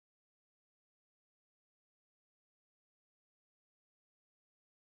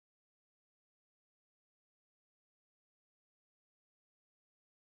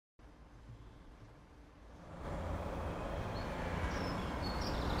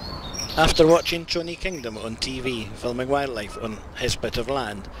After watching Tony Kingdom on TV filming wildlife on his bit of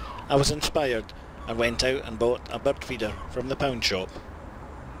land, I was inspired and went out and bought a bird feeder from the pound shop.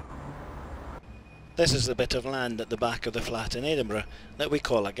 This is the bit of land at the back of the flat in Edinburgh that we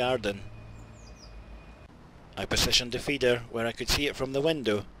call a garden. I positioned the feeder where I could see it from the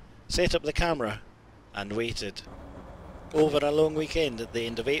window, set up the camera and waited. Over a long weekend at the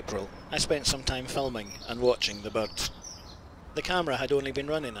end of April, I spent some time filming and watching the birds. The camera had only been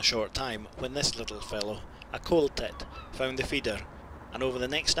running a short time when this little fellow, a cold tit, found the feeder, and over the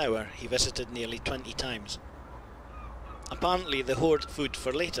next hour he visited nearly 20 times. Apparently they hoard food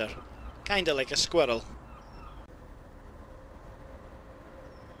for later, kinda like a squirrel.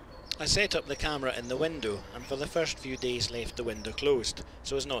 I set up the camera in the window and for the first few days left the window closed,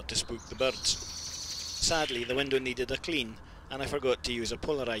 so as not to spook the birds. Sadly, the window needed a clean, and I forgot to use a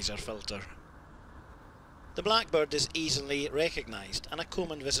polarizer filter. The blackbird is easily recognised and a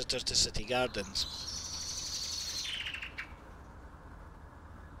common visitor to city gardens.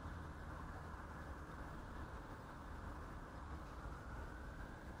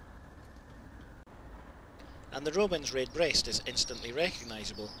 And the robin's redbreast is instantly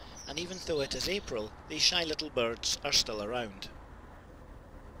recognisable, and even though it is April, these shy little birds are still around.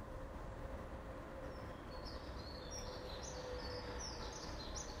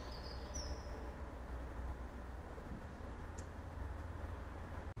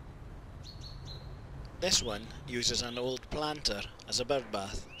 This one uses an old planter as a bird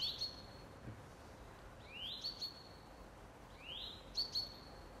bath.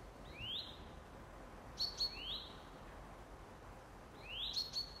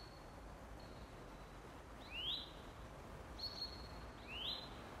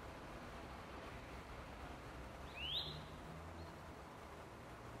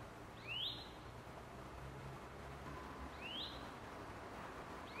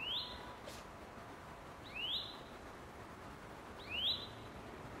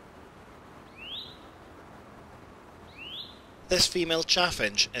 This female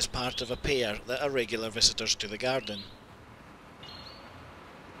chaffinch is part of a pair that are regular visitors to the garden.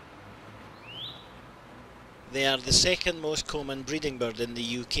 They are the second most common breeding bird in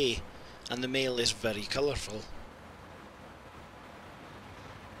the UK, and the male is very colourful.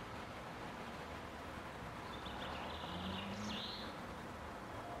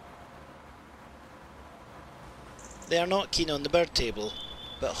 They are not keen on the bird table,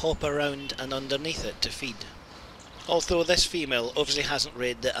 but hop around and underneath it to feed. Although this female obviously hasn't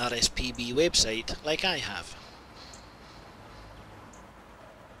read the RSPB website like I have.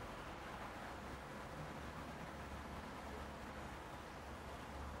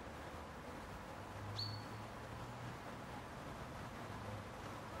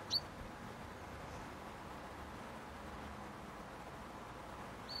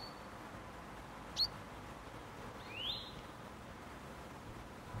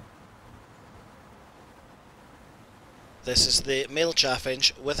 This is the male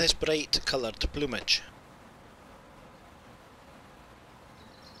chaffinch with his bright coloured plumage.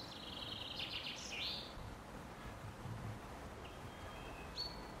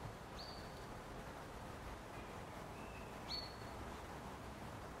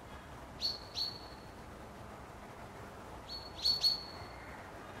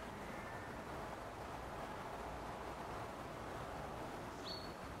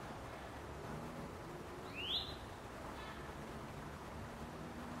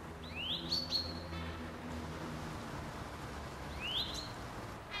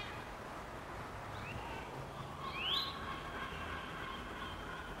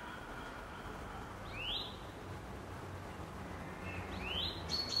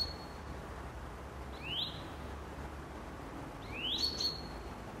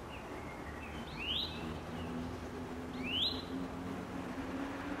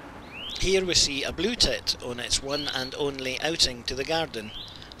 Here we see a blue tit on its one and only outing to the garden,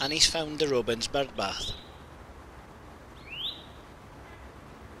 and he's found the robin's bird bath.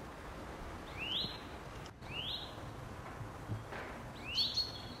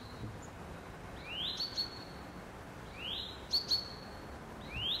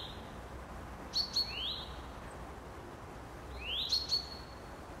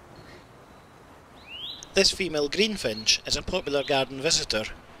 This female greenfinch is a popular garden visitor,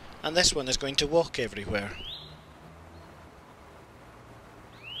 and this one is going to walk everywhere.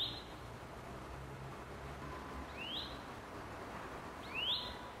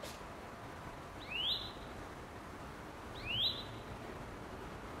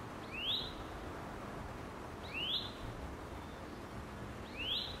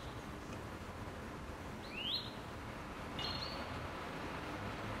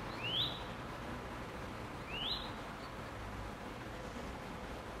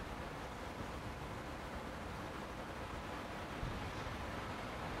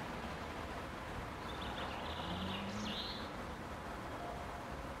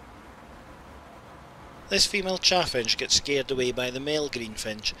 This female chaffinch gets scared away by the male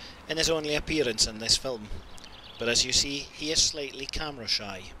greenfinch in his only appearance in this film, but as you see, he is slightly camera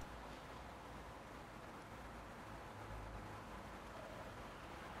shy.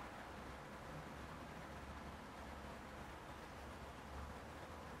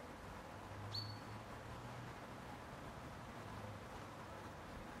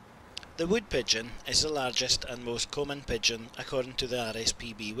 The wood pigeon is the largest and most common pigeon according to the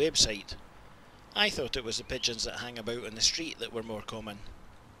RSPB website. I thought it was the pigeons that hang about in the street that were more common.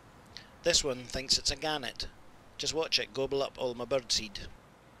 This one thinks it's a gannet. Just watch it gobble up all my birdseed.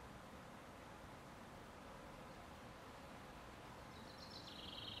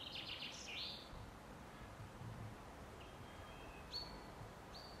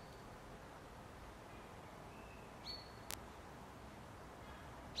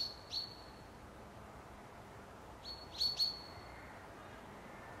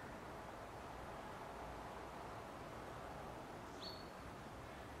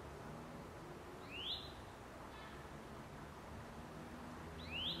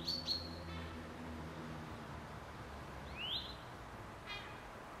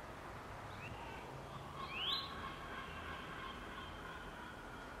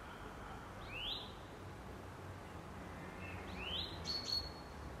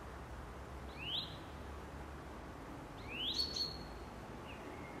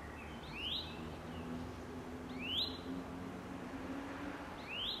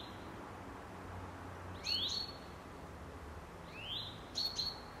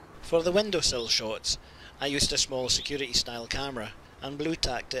 For the windowsill shots, I used a small security style camera and blue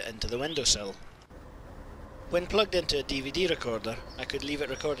tacked it into the windowsill. When plugged into a DVD recorder, I could leave it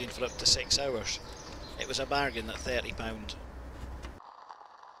recording for up to 6 hours. It was a bargain at £30.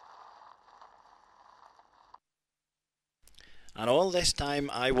 And all this time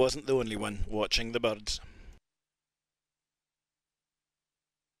I wasn't the only one watching the birds.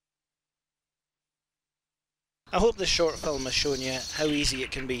 I hope this short film has shown you how easy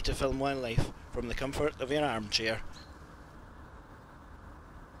it can be to film wildlife from the comfort of your armchair.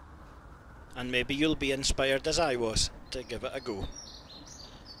 And maybe you'll be inspired as I was to give it a go.